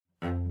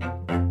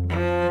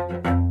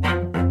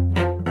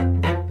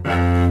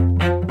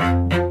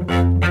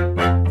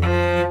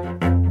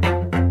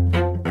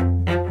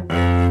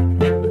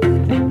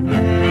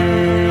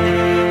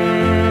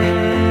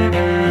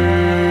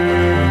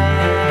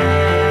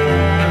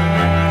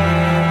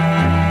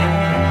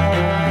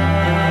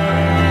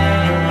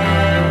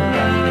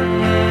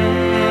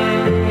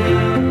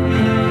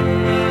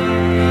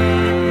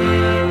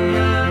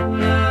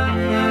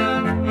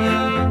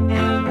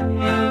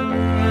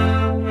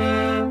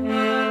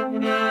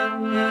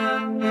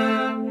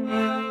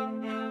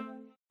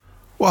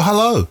Well,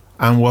 hello,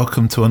 and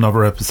welcome to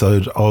another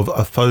episode of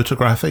A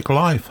Photographic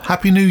Life.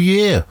 Happy New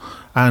Year,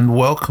 and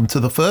welcome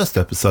to the first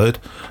episode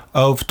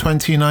of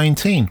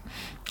 2019.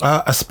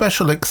 A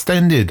special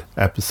extended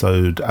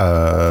episode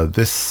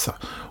this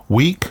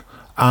week,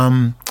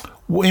 in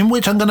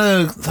which I'm going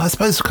to, I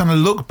suppose, kind of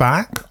look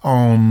back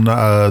on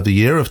the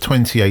year of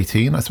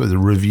 2018, I suppose a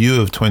review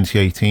of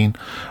 2018,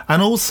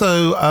 and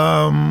also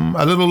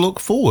a little look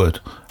forward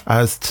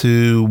as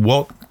to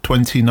what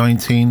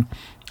 2019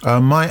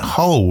 might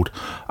hold.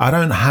 I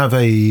don't have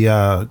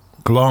a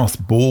glass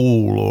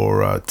ball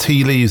or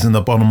tea leaves in the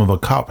bottom of a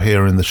cup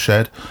here in the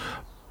shed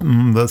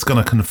that's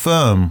going to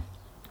confirm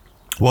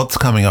what's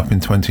coming up in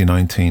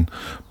 2019,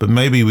 but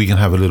maybe we can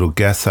have a little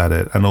guess at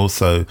it and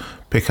also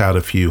pick out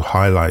a few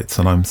highlights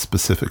and I'm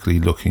specifically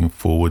looking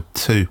forward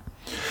to.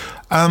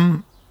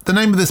 The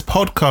name of this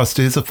podcast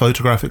is A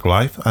Photographic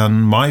Life,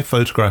 and my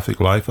photographic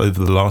life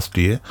over the last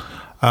year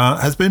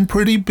has been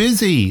pretty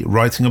busy.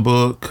 Writing a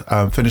book,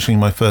 finishing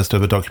my first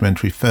ever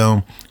documentary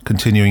film,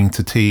 continuing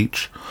to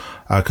teach,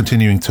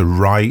 continuing to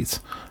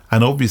write,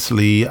 and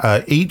obviously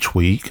each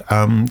week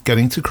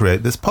getting to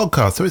create this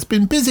podcast. So it's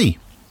been busy.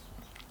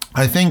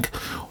 I think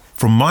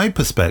from my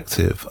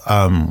perspective,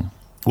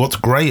 what's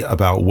great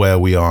about where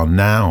we are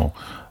now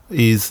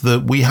is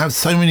that we have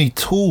so many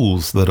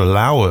tools that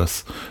allow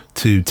us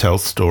to tell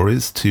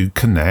stories, to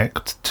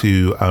connect,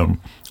 to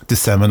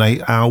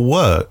disseminate our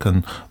work,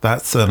 and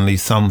that's certainly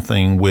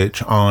something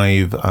which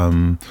I've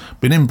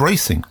been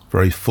embracing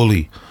very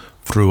fully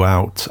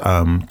throughout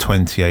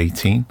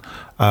 2018.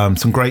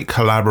 Some great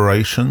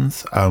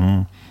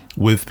collaborations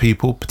with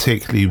people,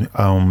 particularly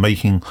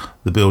making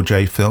the Bill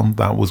J film.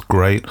 That was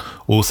great.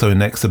 Also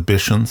in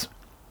exhibitions.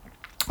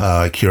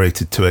 I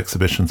curated 2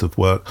 exhibitions of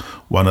work,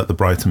 one at the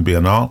Brighton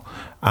Biennale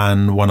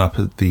and one up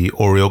at the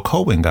Oriel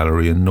Colwyn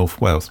Gallery in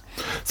North Wales.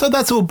 So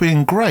that's all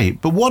been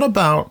great. But what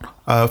about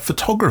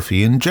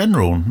photography in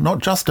general, not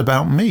just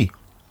about me?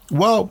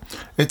 Well,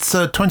 it's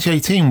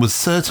 2018 was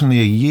certainly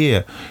a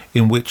year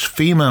in which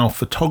female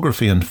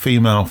photography and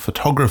female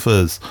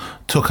photographers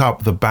took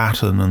up the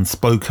baton and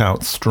spoke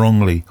out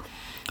strongly.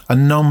 A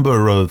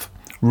number of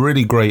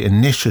really great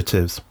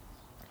initiatives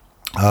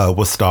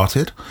were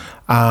started,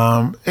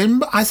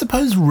 in, I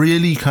suppose,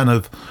 really kind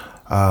of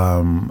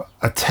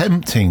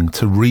attempting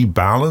to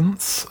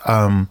rebalance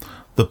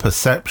the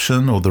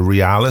perception or the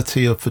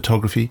reality of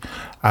photography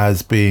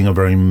as being a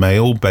very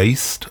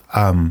male-based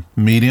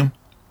medium,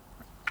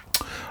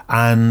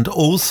 and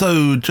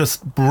also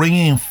just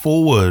bringing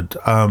forward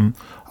a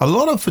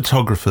lot of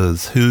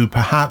photographers who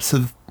perhaps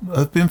have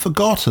been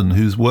forgotten,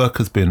 whose work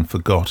has been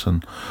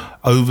forgotten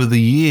over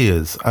the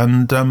years,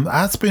 and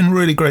that's been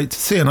really great to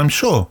see, and I'm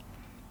sure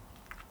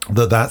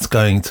that that's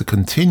going to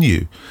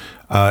continue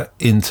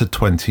into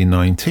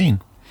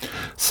 2019.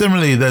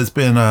 Similarly, there's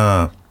been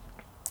a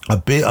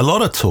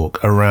lot of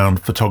talk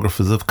around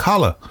photographers of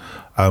color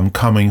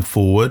coming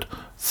forward,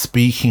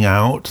 speaking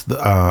out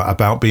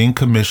about being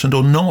commissioned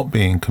or not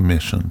being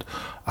commissioned,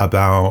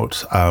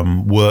 about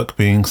work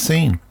being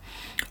seen.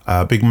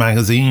 Big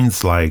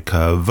magazines like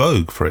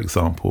Vogue, for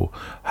example,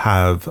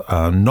 have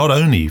not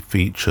only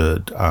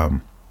featured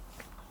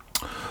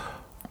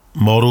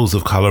models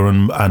of color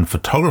and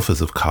photographers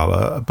of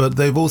color, but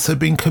they've also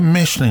been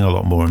commissioning a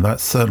lot more, and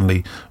that's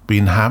certainly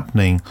been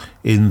happening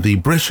in the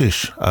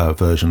British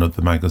version of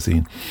the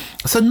magazine.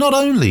 So not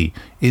only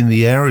in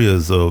the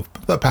areas of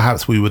that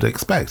perhaps we would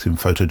expect in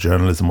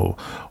photojournalism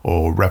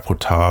or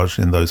reportage,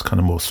 in those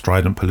kind of more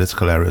strident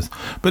political areas,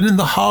 but in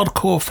the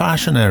hardcore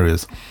fashion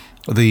areas,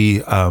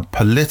 the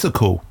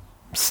political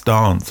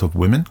stance of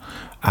women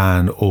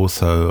and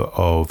also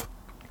of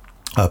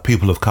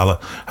people of colour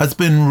has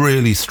been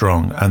really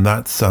strong, and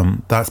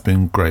that's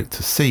been great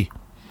to see.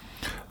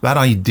 That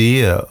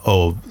idea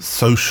of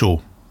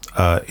social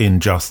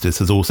injustice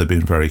has also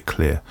been very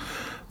clear.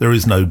 There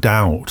is no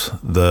doubt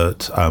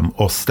that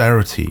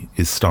austerity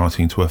is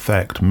starting to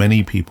affect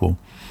many people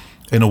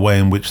in a way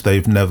in which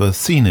they've never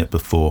seen it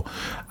before.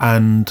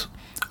 And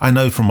I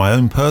know from my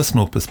own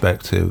personal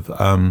perspective,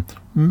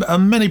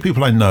 many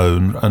people I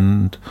know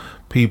and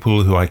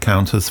people who I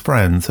count as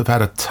friends have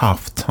had a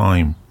tough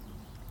time.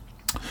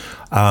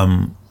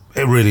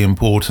 It's really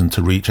important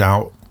to reach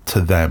out to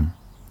them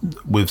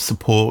with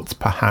support,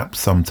 perhaps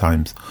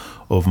sometimes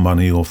of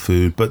money or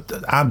food,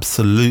 but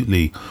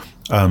absolutely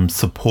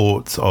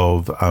support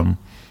of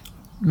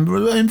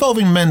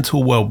involving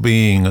mental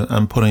well-being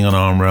and putting an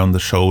arm around the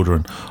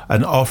shoulder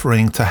and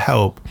offering to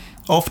help,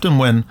 often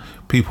when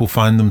people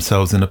find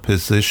themselves in a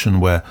position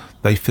where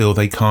they feel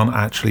they can't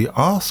actually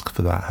ask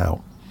for that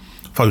help.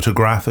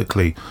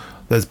 Photographically,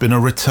 there's been a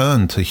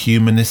return to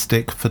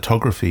humanistic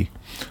photography.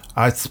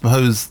 I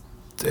suppose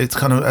it's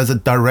kind of as a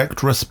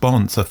direct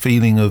response, a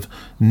feeling of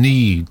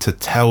need to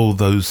tell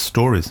those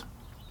stories.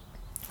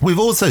 We've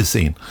also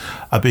seen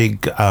a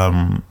big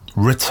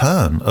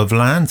return of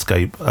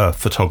landscape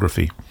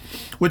photography,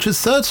 which has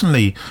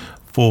certainly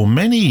for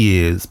many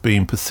years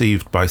been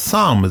perceived by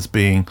some as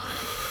being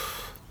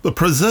the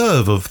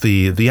preserve of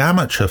the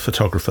amateur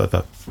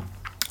photographer,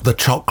 the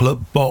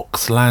chocolate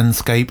box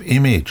landscape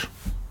image.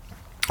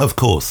 Of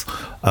course,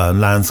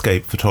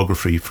 landscape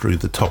photography through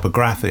the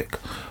topographic,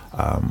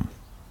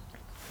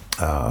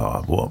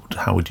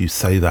 how would you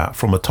say that?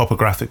 From a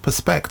topographic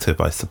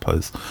perspective, I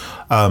suppose,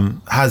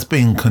 has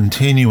been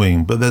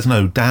continuing, but there's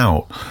no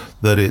doubt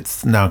that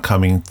it's now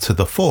coming to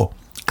the fore,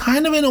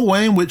 kind of in a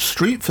way in which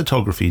street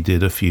photography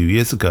did a few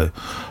years ago.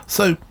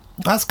 So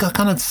that's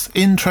kind of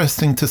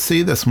interesting to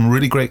see. There's some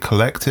really great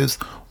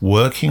collectives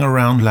working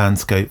around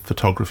landscape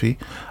photography,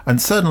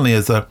 and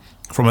certainly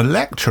from a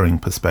lecturing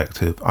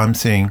perspective, I'm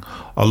seeing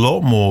a lot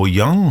more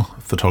young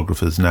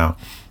photographers now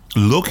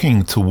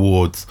looking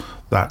towards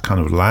that kind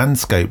of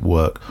landscape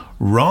work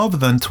rather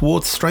than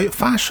towards straight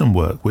fashion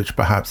work, which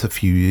perhaps a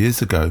few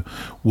years ago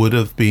would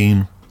have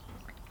been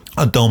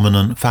a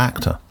dominant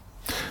factor.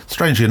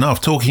 Strangely enough,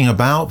 talking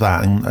about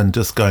that and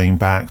just going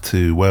back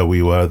to where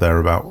we were there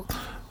about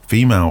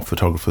female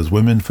photographers,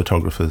 women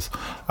photographers,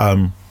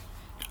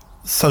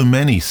 so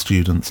many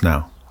students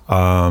now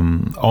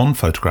on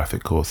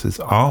photographic courses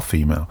are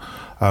female.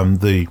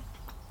 The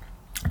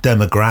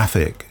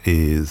demographic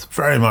is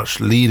very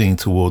much leading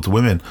towards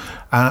women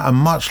and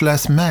much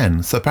less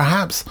men. So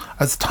perhaps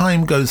as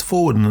time goes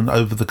forward and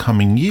over the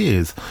coming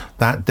years,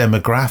 that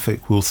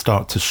demographic will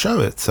start to show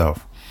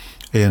itself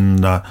in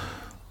the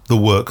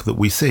work that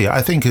we see.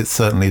 I think it's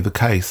certainly the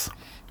case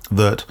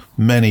that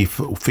many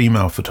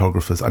female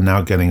photographers are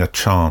now getting a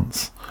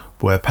chance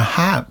where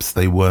perhaps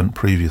they weren't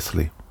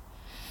previously.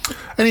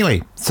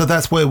 Anyway, so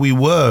that's where we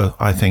were,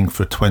 I think,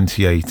 for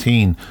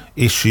 2018.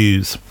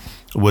 Issues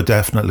were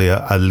definitely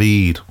a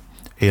lead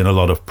in a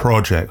lot of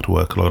project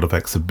work, a lot of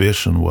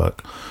exhibition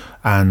work,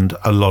 and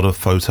a lot of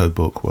photo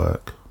book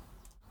work.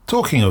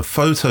 Talking of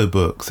photo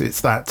books,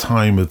 it's that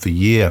time of the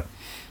year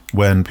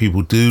when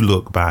people do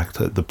look back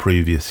at the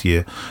previous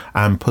year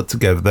and put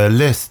together their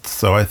lists.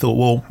 So I thought,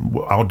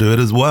 well, I'll do it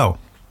as well.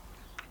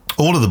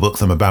 All of the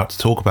books I'm about to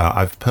talk about,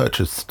 I've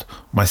purchased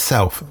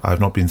myself. I've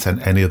not been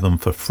sent any of them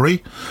for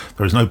free.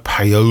 There is no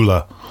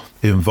payola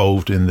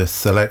involved in this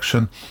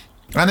selection.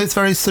 And it's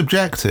very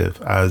subjective,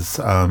 as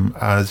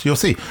you'll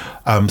see.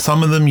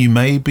 Some of them you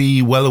may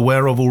be well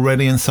aware of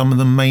already, and some of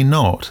them may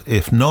not.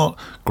 If not,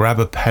 grab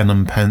a pen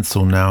and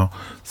pencil now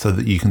so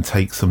that you can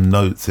take some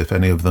notes if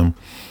any of them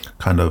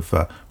kind of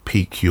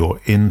pique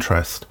your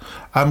interest.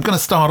 I'm going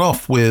to start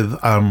off with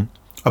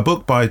a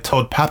book by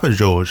Todd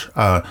Papageorge,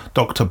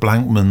 Dr.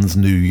 Blankman's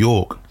New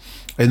York.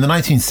 In the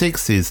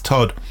 1960s,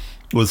 Todd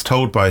was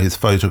told by his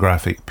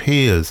photographic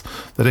peers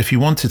that if he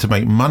wanted to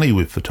make money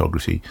with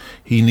photography,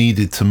 he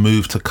needed to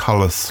move to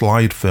colour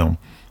slide film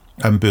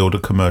and build a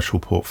commercial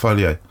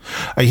portfolio.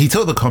 He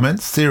took the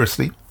comments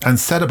seriously and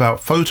set about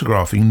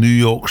photographing New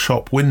York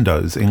shop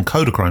windows in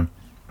Kodachrome.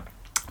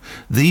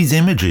 These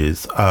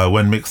images,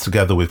 when mixed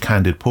together with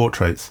candid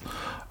portraits,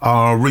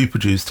 are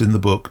reproduced in the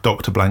book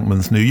Dr.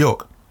 Blankman's New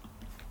York.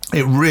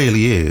 It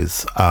really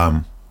is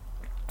a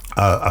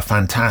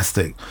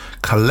fantastic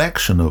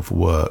collection of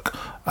work,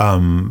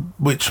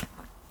 which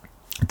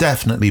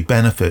definitely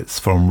benefits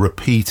from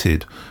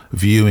repeated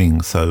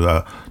viewing.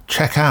 So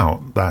check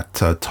out that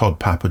Todd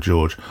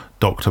Papageorge,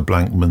 Dr.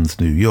 Blankman's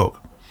New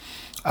York.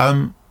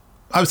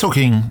 I was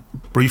talking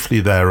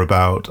briefly there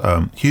about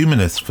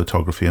humanist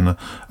photography, and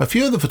a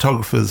few of the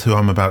photographers who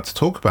I'm about to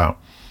talk about,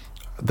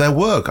 their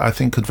work I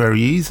think could very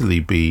easily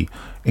be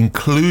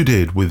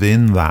included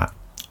within that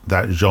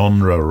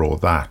genre or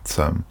that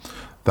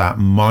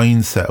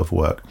mindset of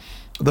work.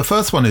 The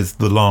first one is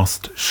The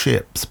Last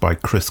Ships by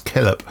Chris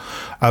Killip.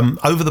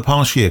 Over the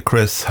past year,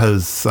 Chris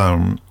has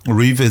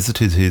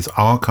revisited his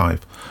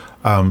archive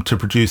to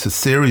produce a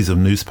series of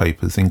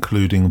newspapers,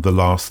 including The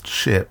Last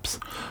Ships,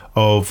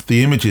 of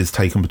the images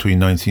taken between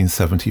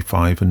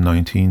 1975 and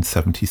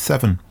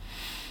 1977,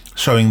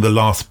 showing the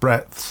last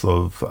breaths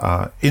of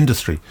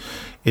industry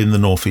in the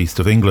northeast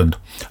of England.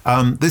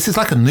 This is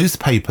like a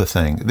newspaper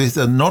thing.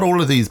 Not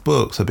all of these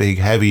books are big,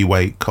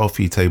 heavyweight,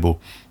 coffee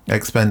table,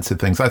 expensive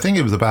things. I think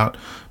it was about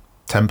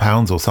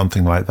 £10 or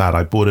something like that.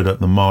 I bought it at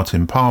the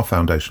Martin Parr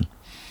Foundation,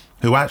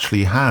 who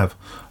actually have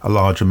a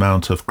large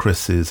amount of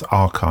Chris's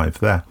archive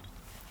there.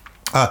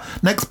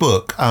 Next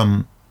book,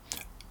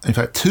 in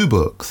fact, two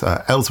books,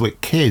 Ellswick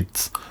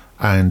Kids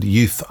and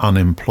Youth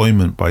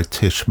Unemployment by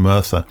Tish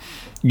Merthyr.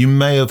 You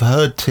may have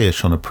heard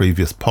Tish on a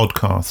previous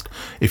podcast.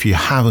 If you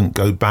haven't,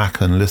 go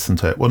back and listen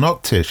to it. Well,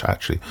 not Tish,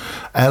 actually.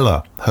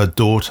 Ella, her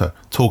daughter,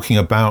 talking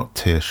about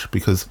Tish,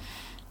 because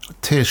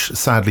Tish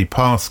sadly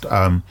passed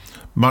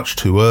much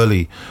too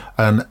early,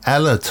 and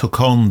Ella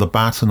took on the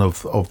baton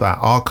of that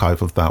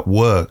archive, of that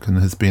work, and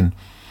has been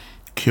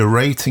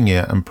curating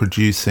it and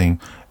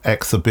producing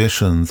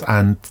exhibitions.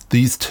 And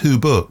these two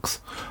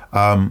books,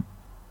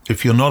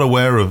 if you're not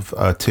aware of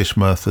Tish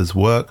Merthyr's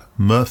work,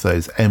 Merthyr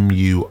is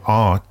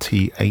Murtha,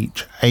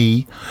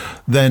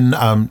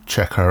 then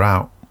check her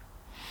out.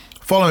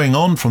 Following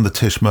on from the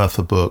Tish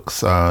Merthyr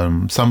books,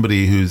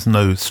 somebody who's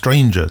no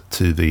stranger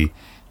to the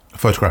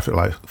Photographic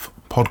Life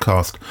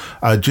podcast,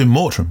 Jim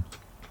Mortram,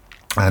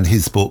 and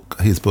his book,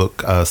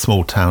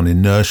 Small Town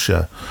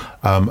Inertia.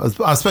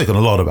 I've spoken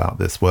a lot about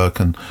this work,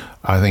 and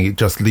I think it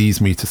just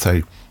leads me to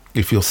say,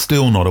 if you're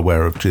still not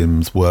aware of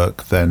Jim's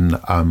work, then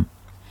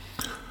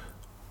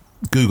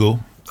Google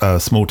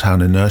Small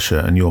Town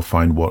Inertia and you'll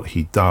find what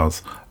he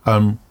does.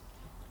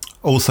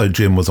 Also,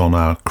 Jim was on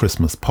our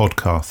Christmas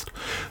podcast.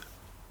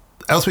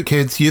 Elsewhere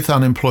Kids, Youth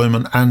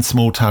Unemployment and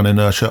Small Town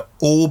Inertia,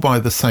 all by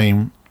the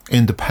same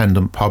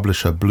independent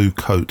publisher, Blue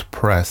Coat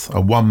Press, a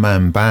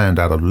one-man band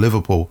out of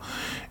Liverpool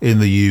in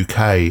the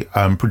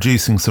UK,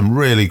 producing some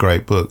really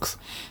great books.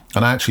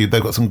 And actually,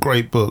 they've got some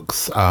great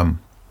books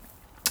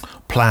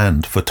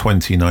planned for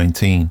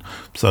 2019.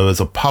 So as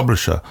a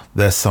publisher,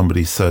 there's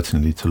somebody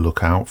certainly to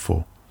look out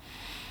for.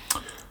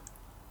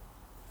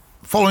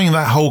 Following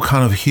that whole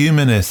kind of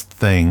humanist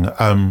thing,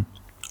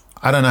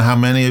 I don't know how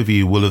many of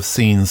you will have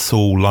seen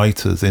Saul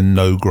Leiter's In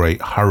No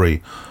Great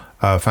Hurry,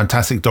 a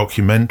fantastic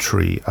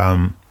documentary,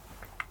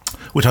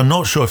 which I'm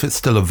not sure if it's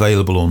still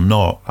available or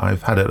not.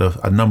 I've had it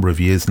a number of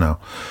years now.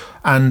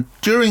 And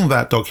during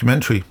that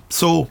documentary,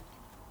 Saul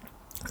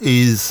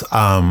is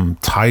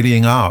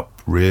tidying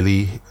up,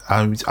 really,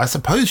 I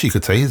suppose you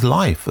could say, his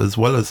life as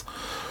well as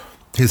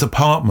his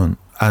apartment,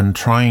 and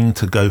trying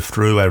to go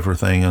through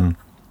everything. And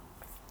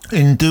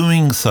in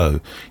doing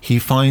so, he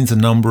finds a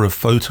number of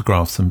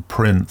photographs and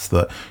prints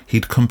that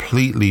he'd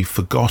completely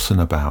forgotten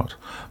about,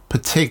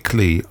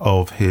 particularly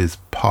of his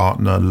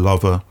partner,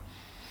 lover,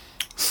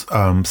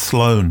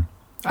 Sloane.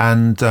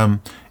 And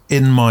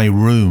In My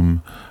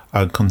Room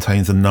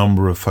contains a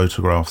number of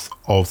photographs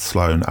of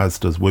Sloane, as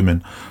does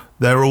Women.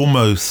 They're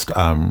almost,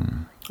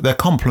 they're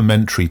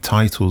complementary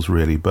titles,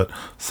 really, but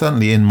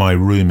certainly In My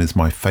Room is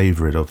my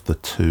favourite of the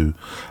two.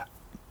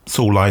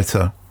 Saul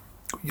Leiter,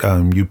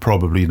 you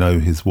probably know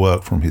his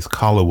work from his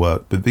colour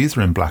work, but these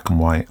are in black and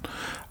white,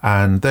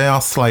 and they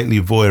are slightly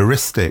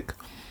voyeuristic,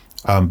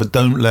 but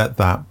don't let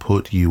that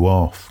put you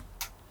off.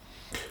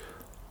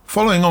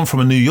 Following on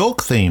from a New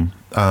York theme,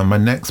 my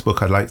next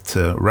book I'd like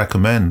to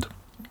recommend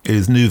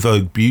is New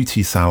Vogue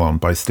Beauty Salon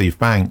by Steve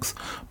Banks,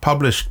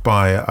 published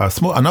by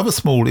another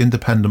small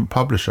independent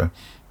publisher,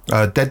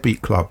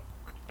 Deadbeat Club.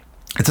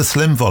 It's a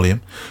slim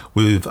volume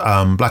with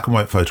black and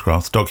white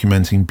photographs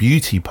documenting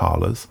beauty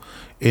parlours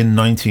in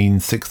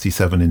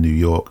 1967 in New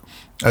York,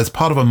 as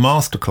part of a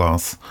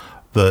masterclass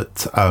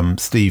that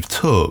Steve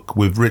took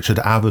with Richard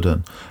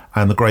Avedon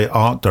and the great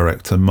art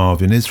director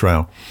Marvin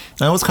Israel.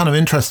 Now, what's kind of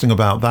interesting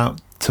about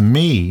that to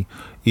me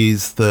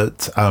is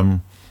that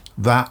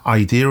that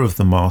idea of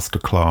the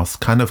masterclass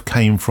kind of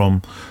came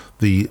from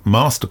the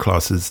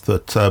masterclasses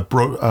that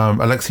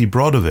Alexei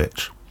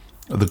Brodovich,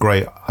 the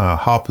great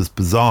Harper's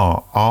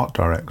Bazaar art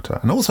director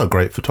and also a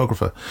great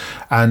photographer,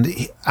 and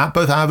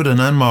both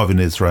Avedon and Marvin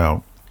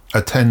Israel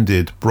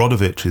attended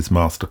Brodovich's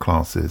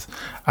masterclasses,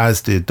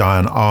 as did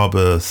Diane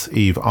Arbus,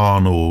 Eve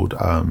Arnold,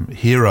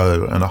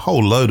 Hero, and a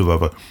whole load of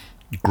other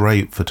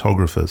great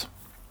photographers.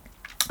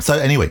 So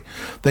anyway,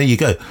 there you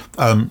go.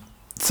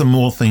 Some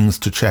more things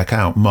to check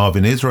out.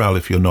 Marvin Israel,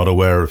 if you're not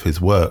aware of his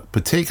work,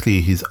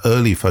 particularly his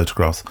early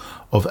photographs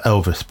of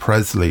Elvis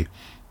Presley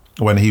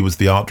when he was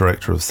the art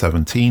director of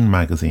 17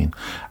 magazine,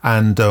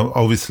 and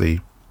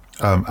obviously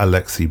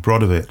Alexei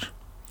Brodovich.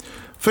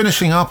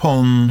 Finishing up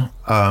on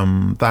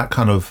that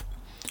kind of,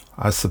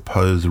 I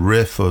suppose,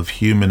 riff of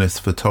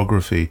humanist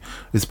photography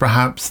is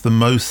perhaps the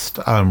most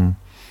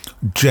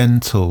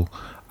gentle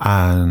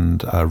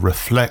and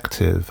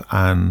reflective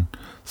and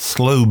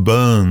slow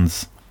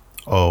burns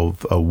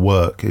of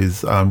work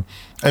is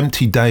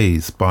Empty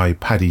Days by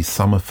Paddy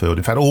Summerfield.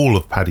 In fact, all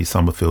of Paddy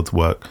Summerfield's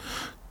work,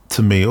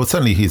 to me, or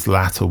certainly his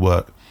latter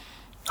work,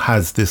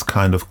 has this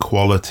kind of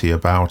quality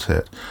about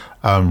it.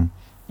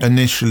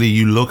 Initially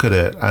you look at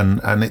it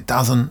and it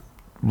doesn't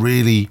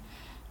really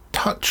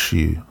touch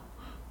you,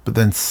 but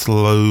then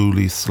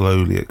slowly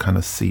it kind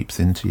of seeps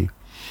into you.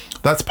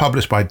 That's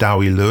published by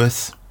Dowie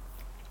Lewis,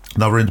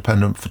 another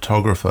independent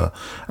photographer.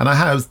 And I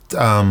had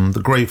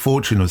the great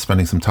fortune of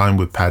spending some time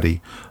with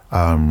Paddy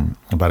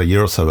about a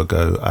year or so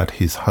ago at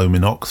his home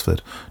in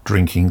Oxford,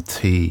 drinking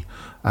tea.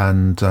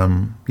 And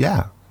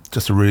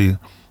just a really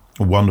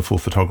wonderful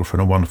photographer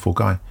and a wonderful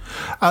guy.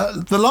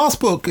 The last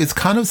book is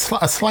kind of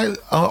a slight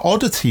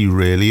oddity,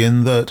 really,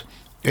 in that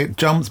it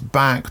jumps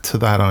back to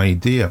that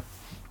idea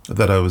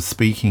that I was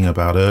speaking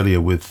about earlier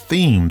with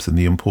themes and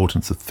the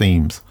importance of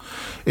themes.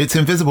 It's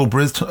Invisible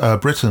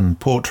Britain,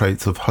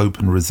 Portraits of Hope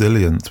and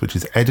Resilience, which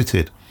is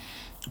edited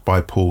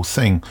by Paul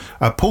Singh.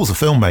 Paul's a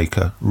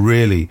filmmaker,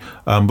 really,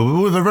 but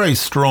with a very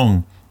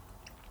strong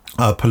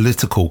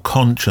political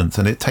conscience,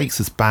 and it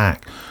takes us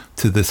back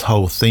to this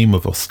whole theme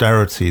of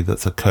austerity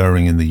that's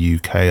occurring in the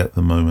UK at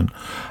the moment.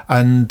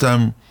 And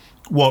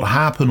what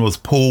happened was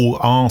Paul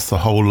asked a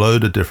whole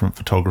load of different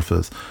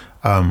photographers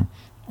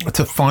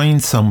to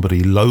find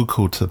somebody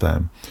local to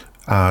them,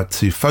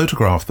 to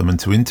photograph them and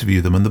to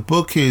interview them. And the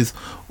book is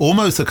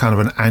almost a kind of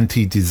an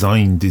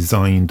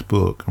anti-designed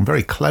book, and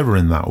very clever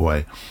in that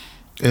way,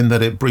 in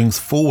that it brings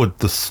forward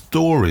the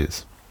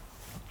stories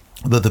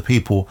that the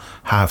people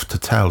have to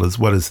tell as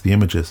well as the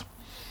images.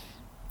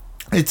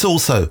 It's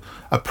also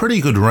a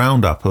pretty good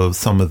roundup of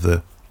some of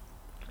the,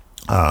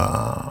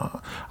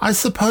 I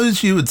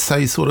suppose you would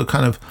say, sort of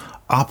kind of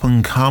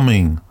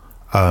up-and-coming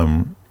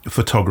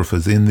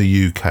photographers in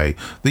the UK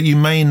that you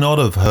may not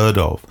have heard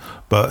of,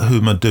 but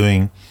whom are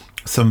doing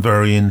some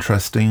very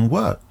interesting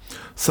work.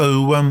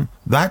 So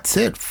that's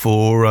it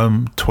for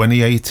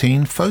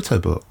 2018 photo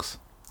books.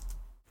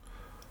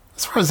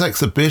 As far as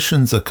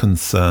exhibitions are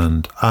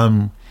concerned,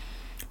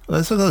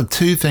 there's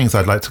two things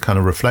I'd like to kind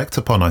of reflect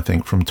upon, I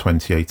think, from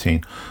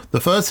 2018. The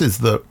first is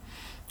that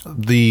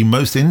the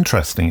most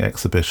interesting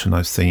exhibition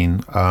I've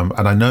seen,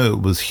 and I know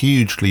it was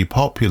hugely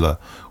popular,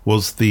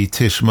 was the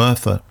Tish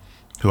Murtha,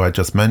 who I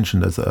just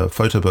mentioned as a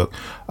photo book,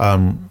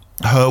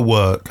 her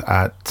work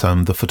at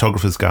the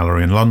Photographers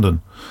Gallery in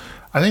London.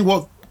 I think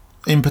what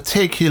in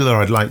particular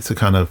I'd like to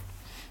kind of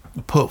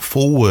put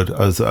forward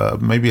as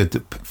maybe a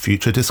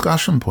future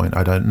discussion point,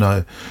 I don't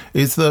know,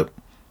 is that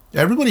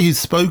everybody who's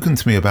spoken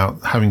to me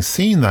about having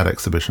seen that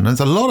exhibition, there's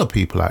a lot of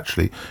people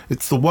actually,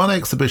 it's the one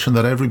exhibition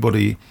that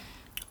everybody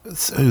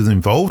who's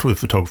involved with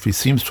photography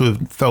seems to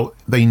have felt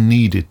they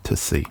needed to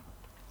see.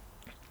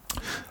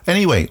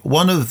 Anyway,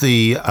 one of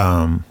the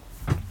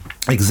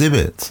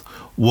exhibits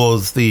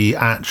was the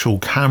actual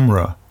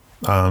camera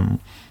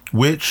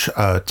which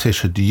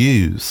Tish had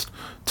used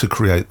to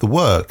create the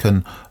work,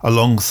 and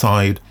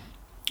alongside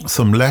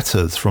some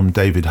letters from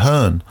David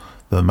Hearn,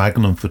 the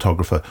Magnum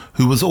photographer,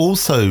 who was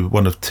also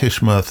one of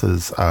Tish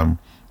Murtha's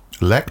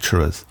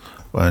lecturers.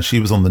 She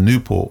was on the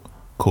Newport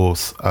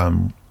course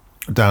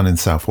down in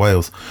South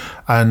Wales,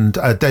 and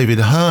David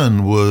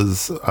Hearn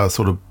was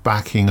sort of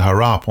backing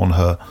her up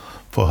on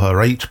for her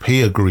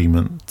HP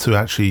agreement to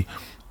actually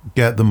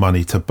get the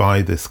money to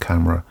buy this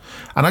camera.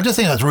 And I just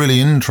think that's really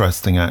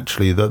interesting,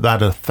 actually,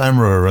 that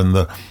ephemera and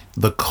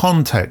the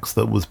context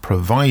that was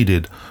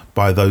provided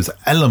by those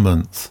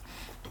elements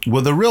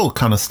were the real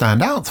kind of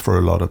standouts for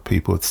a lot of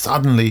people.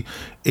 Suddenly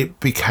it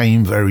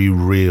became very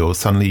real.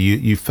 Suddenly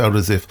you felt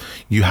as if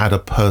you had a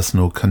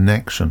personal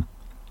connection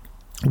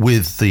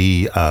with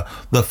the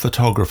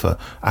photographer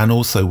and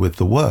also with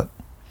the work.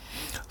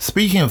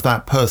 Speaking of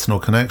that personal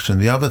connection,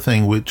 the other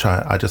thing which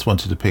I just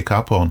wanted to pick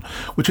up on,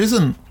 which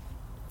isn't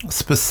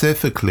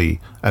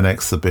specifically an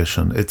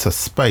exhibition, it's a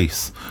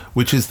space,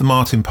 which is the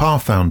Martin Parr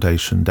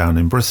Foundation down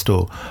in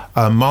Bristol.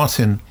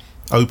 Martin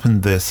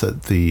opened this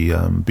at the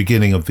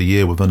beginning of the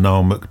year with a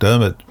Niall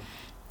McDermott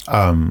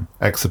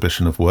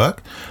exhibition of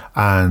work,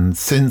 and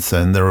since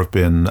then there have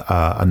been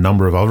a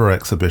number of other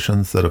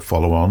exhibitions that have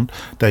followed on.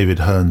 David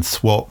Hearn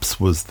Swaps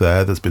was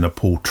there. There's been a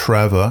Paul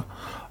Trevor.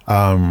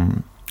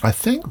 I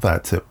think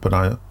that's it, but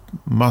I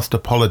must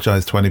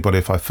apologize to anybody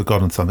if I've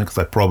forgotten something, because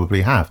I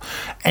probably have.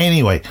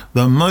 Anyway,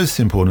 the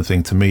most important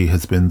thing to me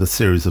has been the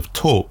series of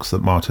talks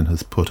that Martin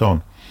has put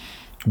on.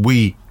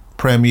 We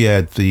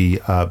premiered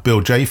the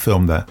Bill J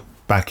film there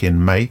back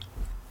in May.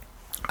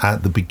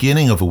 At the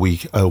beginning of a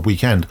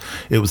weekend,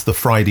 it was the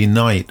Friday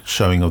night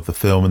showing of the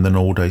film, and then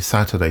all day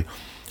Saturday,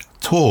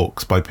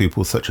 talks by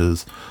people such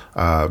as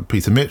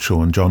Peter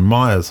Mitchell and John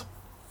Myers,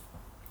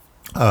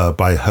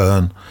 by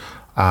Hearn,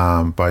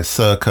 by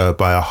Circa,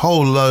 by a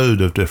whole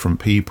load of different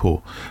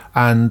people.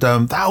 And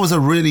that was a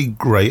really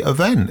great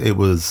event. It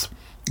was,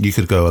 you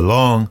could go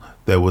along,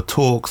 there were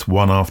talks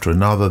one after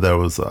another, there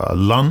was a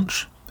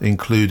lunch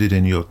included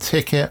in your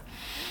ticket.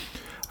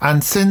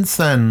 And since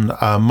then,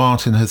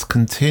 Martin has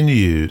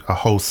continued a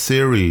whole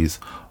series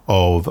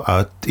of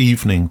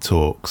evening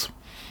talks.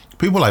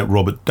 People like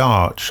Robert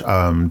Darch,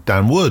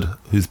 Dan Wood,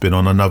 who's been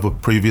on another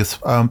previous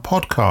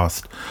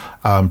podcast,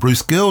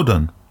 Bruce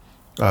Gilden,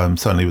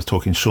 certainly was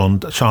talking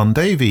Sean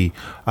Davey.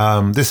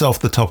 This is off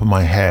the top of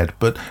my head,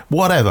 but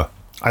whatever.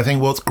 I think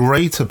what's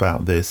great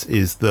about this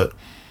is that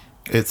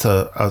it's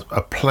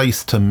a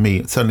place to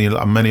meet. Certainly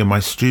many of my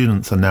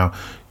students are now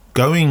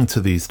going to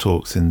these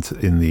talks in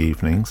the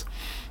evenings,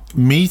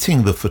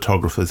 meeting the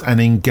photographers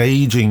and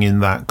engaging in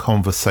that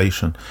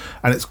conversation.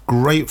 And it's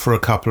great for a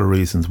couple of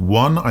reasons.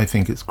 One, I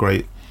think it's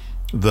great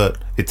that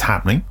it's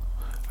happening,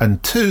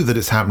 and two, that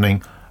it's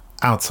happening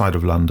outside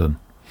of London.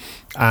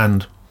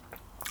 And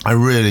I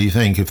really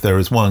think if there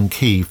is one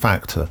key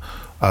factor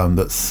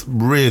that's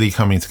really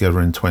coming together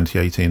in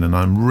 2018, and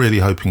I'm really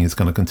hoping it's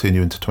going to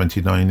continue into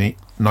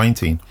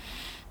 2019,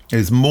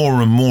 is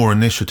more and more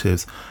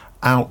initiatives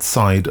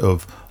outside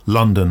of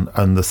London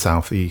and the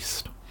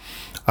southeast.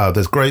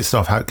 There's great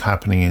stuff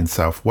happening in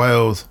South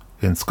Wales,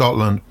 in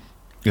Scotland,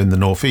 in the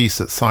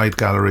northeast at Side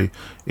Gallery,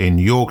 in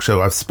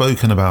Yorkshire. I've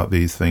spoken about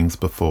these things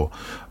before,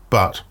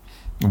 but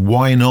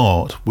why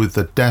not, with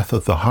the death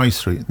of the high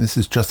street, this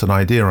is just an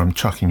idea I'm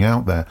chucking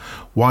out there,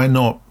 why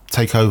not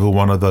take over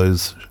one of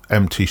those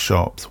empty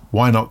shops?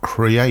 Why not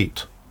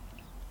create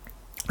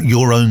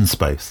your own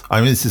space? I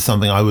mean, this is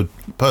something I would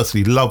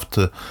personally love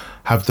to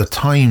have the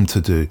time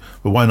to do,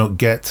 but why not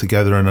get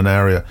together in an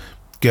area,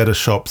 get a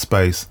shop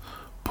space,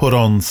 put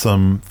on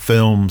some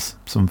films,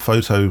 some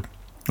photo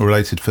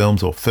related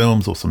films or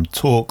some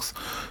talks,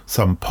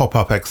 some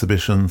pop-up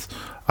exhibitions,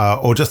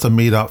 or just a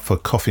meet up for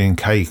coffee and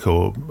cake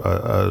or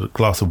a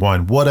glass of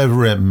wine,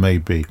 whatever it may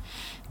be.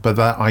 But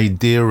that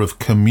idea of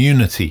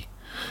community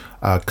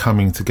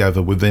coming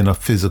together within a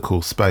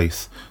physical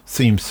space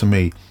seems to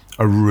me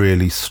a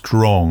really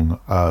strong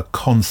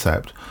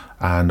concept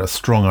and a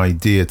strong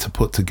idea to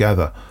put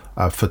together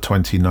for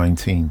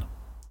 2019.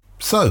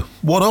 So,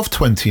 what of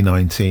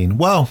 2019?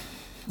 Well,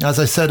 As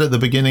I said at the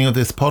beginning of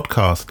this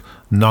podcast,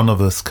 none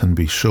of us can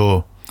be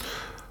sure.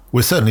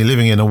 We're certainly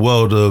living in a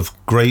world of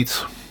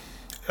great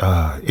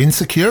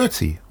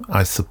insecurity,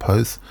 I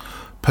suppose,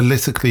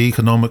 politically,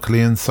 economically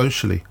and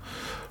socially.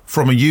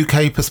 From a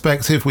UK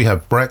perspective, we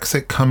have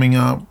Brexit coming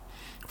up.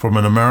 From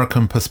an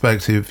American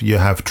perspective, you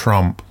have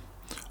Trump.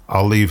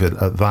 I'll leave it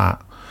at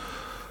that.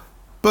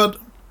 But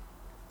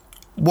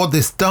what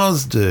this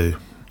does do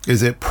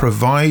is it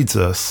provides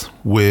us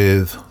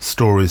with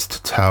stories to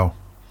tell.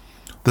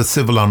 The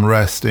civil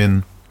unrest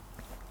in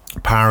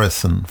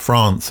Paris and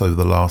France over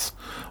the last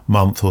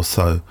month or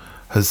so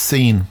has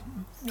seen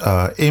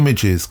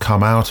images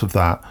come out of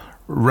that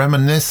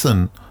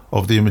reminiscent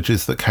of the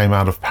images that came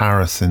out of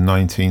Paris in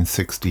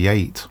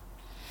 1968.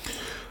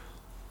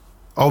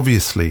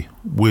 Obviously,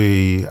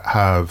 we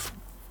have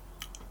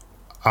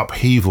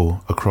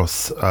upheaval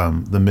across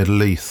the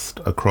Middle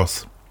East,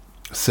 across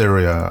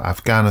Syria,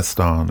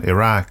 Afghanistan,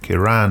 Iraq,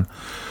 Iran.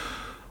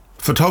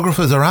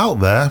 Photographers are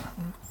out there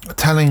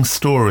telling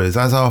stories,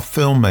 as are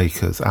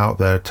filmmakers out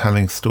there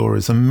telling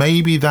stories, and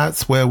maybe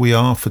that's where we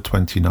are for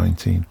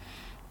 2019.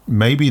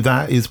 Maybe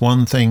that is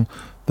one thing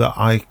that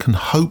I can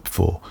hope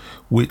for,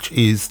 which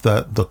is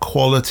that the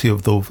quality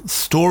of the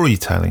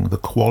storytelling, the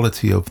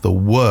quality of the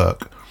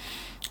work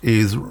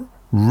is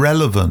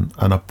relevant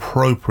and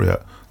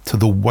appropriate to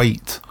the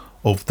weight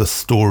of the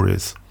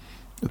stories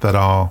that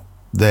are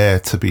there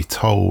to be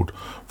told.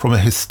 From a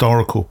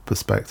historical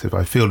perspective,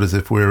 I feel as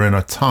if we're in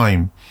a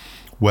time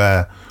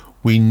where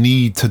we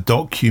need to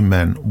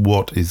document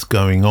what is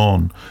going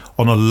on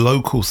a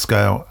local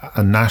scale,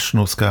 a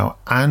national scale,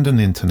 and an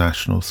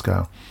international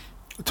scale,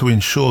 to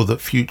ensure that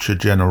future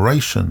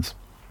generations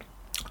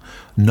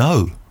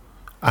know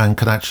and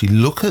can actually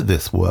look at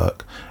this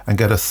work and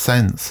get a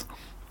sense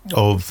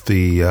of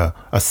the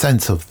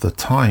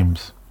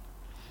times.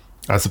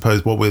 I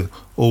suppose what we're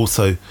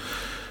also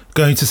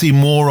going to see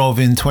more of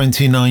in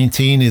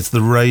 2019 is the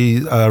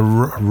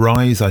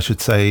rise, I should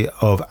say,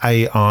 of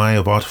AI,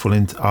 of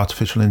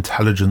artificial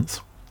intelligence,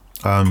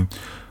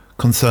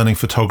 concerning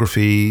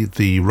photography,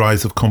 the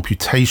rise of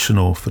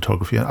computational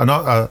photography,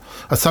 a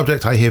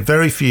subject I hear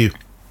very few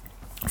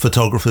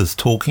photographers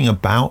talking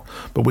about,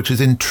 but which is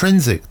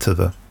intrinsic to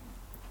the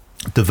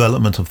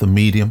development of the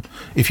medium.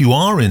 If you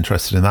are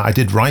interested in that, I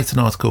did write an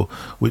article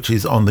which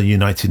is on the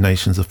United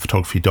Nations of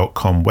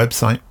Photography.com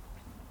website.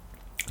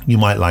 You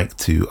might like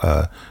to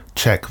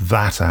check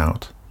that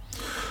out.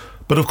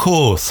 But of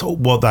course,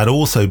 what that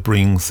also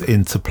brings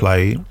into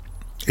play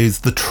is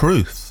the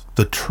truth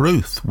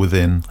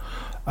within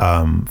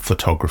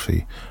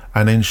photography,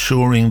 and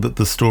ensuring that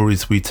the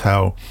stories we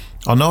tell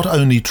are not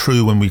only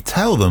true when we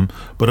tell them,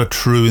 but are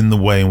true in the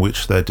way in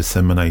which they're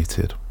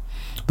disseminated,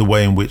 the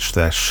way in which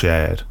they're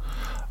shared.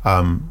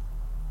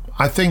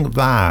 I think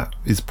that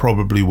is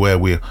probably where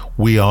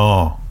we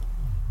are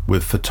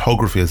with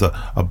photography as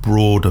a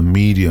broader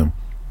medium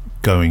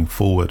going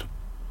forward.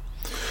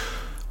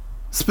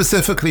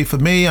 Specifically for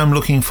me, I'm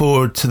looking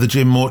forward to the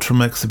Jim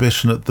Mortram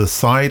exhibition at the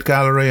Side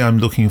Gallery. I'm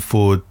looking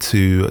forward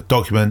to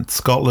Document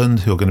Scotland,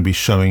 who are going to be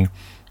showing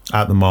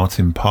at the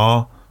Martin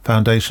Parr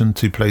Foundation,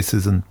 two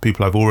places and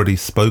people I've already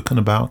spoken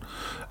about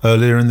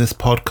earlier in this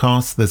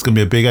podcast. There's going to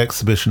be a big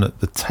exhibition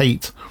at the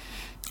Tate.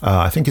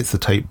 I think it's the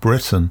Tate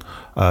Britain,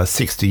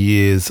 60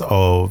 years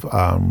of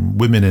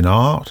women in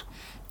art,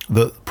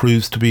 that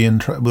proves to be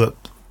that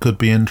could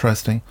be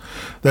interesting.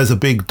 There's a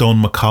big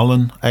Don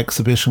McCullen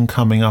exhibition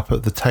coming up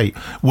at the Tate.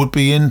 Would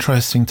be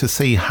interesting to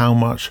see how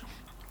much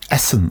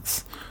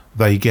essence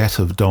they get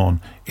of Don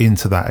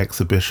into that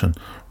exhibition,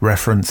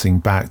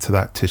 referencing back to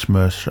that Tish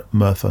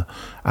Murtha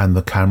and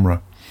the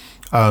camera.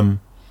 So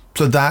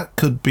that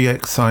could be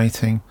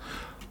exciting.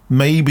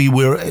 Maybe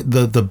we're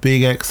the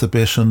big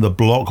exhibition, the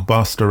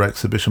blockbuster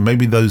exhibition,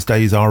 maybe those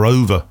days are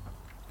over.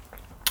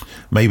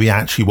 Maybe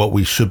actually what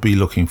we should be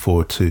looking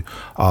forward to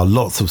are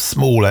lots of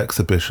small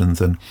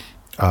exhibitions and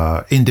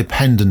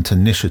independent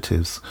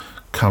initiatives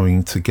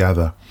coming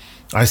together.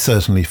 I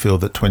certainly feel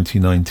that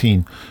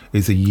 2019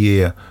 is a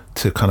year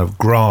to kind of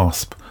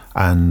grasp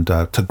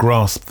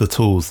the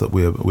tools that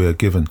we are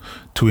given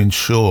to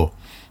ensure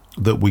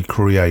that we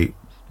create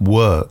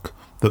work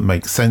that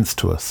makes sense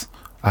to us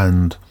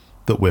and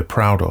that we're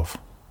proud of.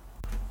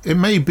 It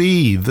may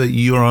be that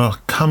you are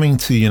coming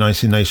to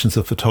United Nations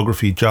of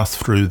Photography just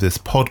through this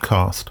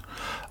podcast.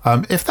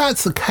 If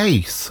that's the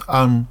case,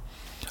 a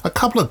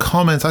couple of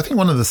comments. I think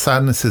one of the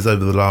sadnesses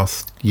over the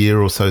last year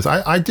or so is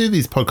I do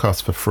these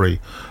podcasts for free.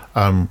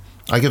 I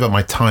give up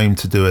my time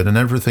to do it, and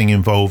everything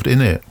involved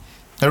in it.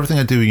 Everything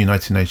I do at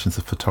United Nations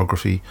of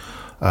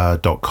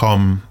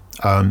Photography.com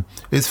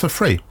is for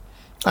free.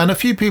 And a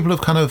few people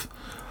have kind of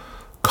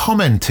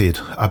commented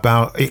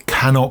about it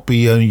cannot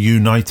be a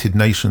United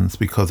Nations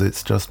because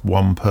it's just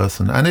one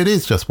person, and it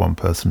is just one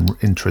person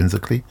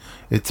intrinsically.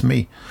 It's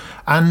me,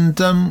 and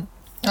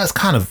that's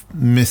kind of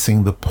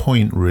missing the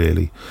point,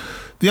 really.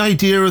 The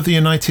idea of the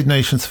United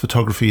Nations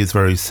Photography is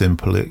very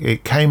simple.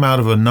 It came out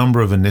of a number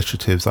of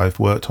initiatives I've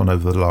worked on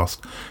over the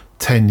last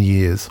 10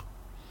 years.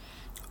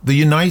 The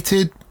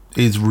United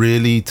is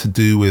really to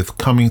do with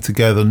coming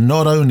together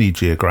not only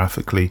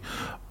geographically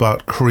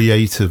but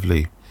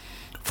creatively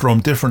from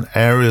different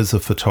areas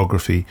of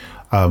photography,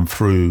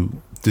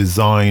 through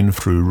design,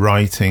 through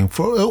writing,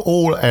 for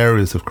all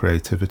areas of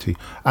creativity,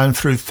 and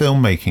through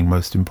filmmaking,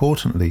 most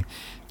importantly,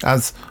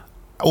 as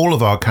all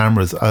of our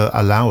cameras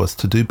allow us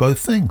to do both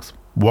things.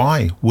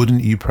 Why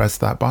wouldn't you press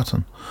that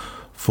button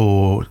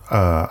for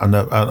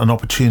an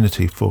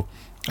opportunity for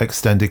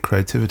extended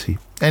creativity?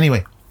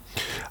 Anyway,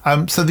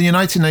 so the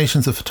United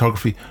Nations of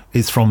Photography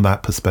is from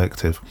that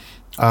perspective.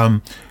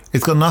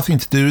 It's got nothing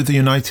to do with the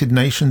United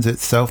Nations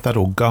itself, that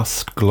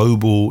august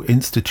global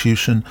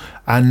institution,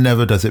 and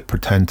never does it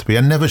pretend to be,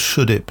 and never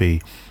should it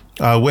be.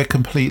 We're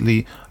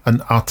completely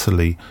and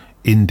utterly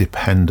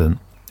independent.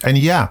 And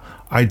yeah,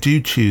 I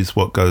do choose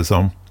what goes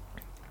on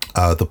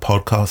the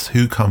podcast,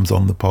 who comes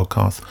on the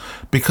podcast,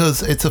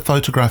 because it's a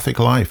photographic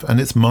life,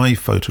 and it's my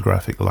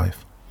photographic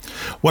life.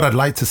 What I'd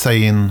like to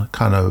say in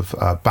kind of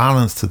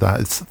balance to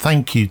that is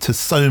thank you to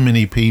so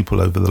many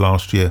people over the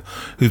last year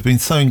who've been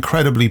so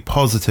incredibly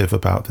positive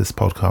about this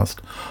podcast.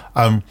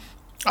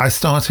 I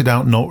started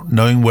out not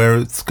knowing where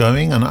it's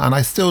going, and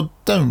I still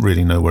don't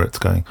really know where it's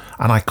going,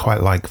 and I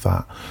quite like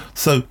that.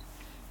 So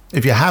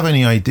if you have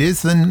any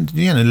ideas, then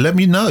let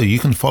me know. You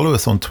can follow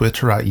us on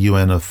Twitter at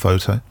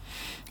UNOfPhoto,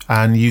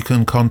 and you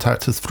can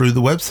contact us through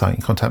the website. You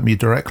can contact me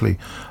directly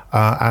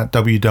at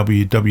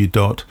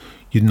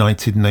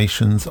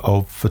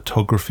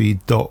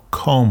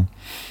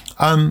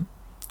www.unitednationsofphotography.com.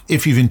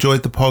 If you've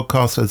enjoyed the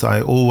podcast, as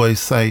I always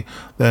say,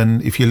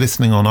 then if you're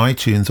listening on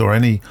iTunes or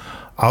any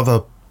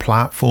other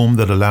platform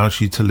that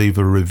allows you to leave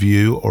a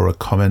review or a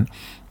comment,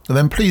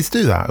 then please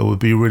do that. It would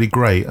be really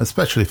great,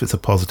 especially if it's a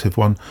positive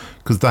one,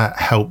 because that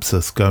helps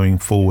us going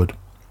forward.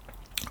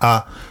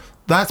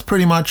 That's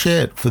pretty much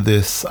it for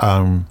this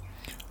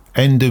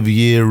end of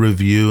year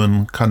review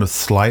and kind of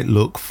slight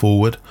look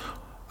forward.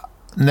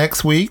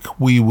 Next week,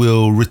 we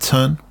will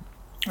return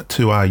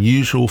to our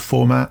usual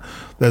format.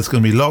 There's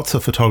going to be lots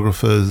of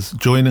photographers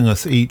joining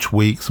us each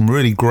week, some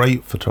really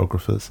great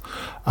photographers,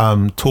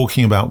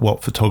 talking about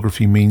what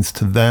photography means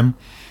to them,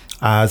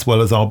 as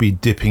well as I'll be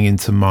dipping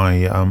into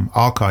my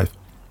archive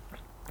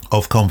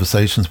of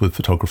conversations with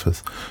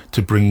photographers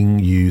to bring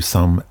you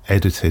some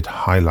edited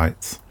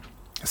highlights.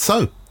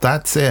 So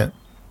that's it.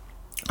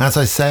 As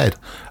I said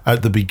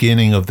at the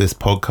beginning of this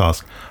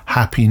podcast,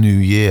 Happy New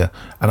Year.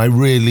 And I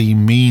really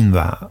mean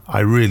that.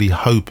 I really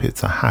hope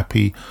it's a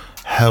happy,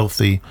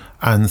 healthy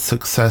and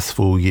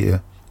successful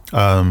year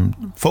for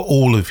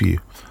all of you.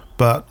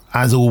 But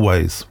as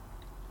always,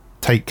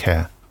 take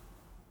care.